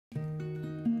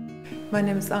My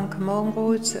name is Anke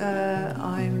Morgenroth.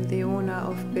 I'm the owner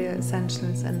of Bear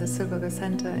Essentials and the Silverger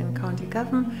Center in County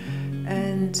Cavan,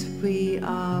 and we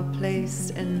are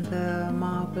placed in the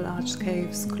Marble Arch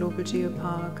Caves Global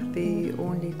Geopark, the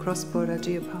only cross-border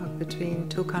geopark between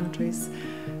two countries,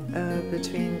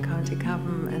 between County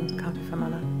Cavan and County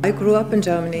Fermanagh. I grew up in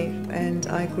Germany, and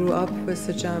I grew up with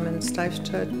the German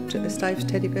Steiff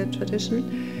teddy bear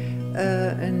tradition.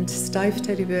 And Steiff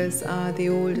teddy bears are the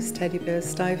oldest teddy bears.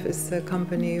 Steiff is the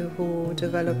company who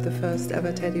developed the first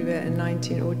ever teddy bear in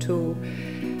 1902.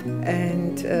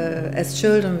 And as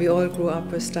children we all grew up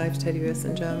with Steiff teddy bears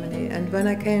in Germany. And when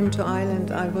I came to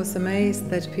Ireland, I was amazed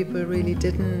that people really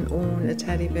didn't own a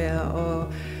teddy bear,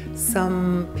 or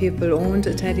some people owned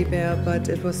a teddy bear, but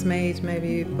it was made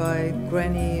maybe by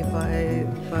granny,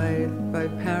 by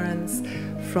parents,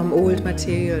 from old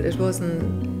material. It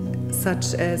wasn't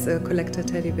such as a collector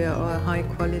teddy bear or a high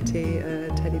quality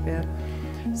teddy bear.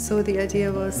 So the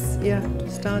idea was, to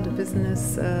start a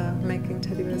business making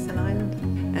teddy bears in Ireland.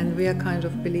 And we are kind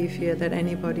of believe here that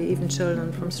anybody, even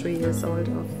children from 3 years old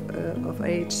of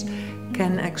age,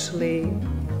 can actually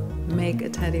make a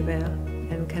teddy bear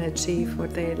and can achieve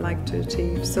what they like to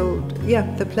achieve. So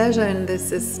the pleasure in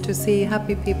this is to see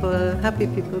happy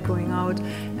people going out,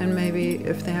 and maybe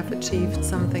if they have achieved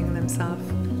something themselves.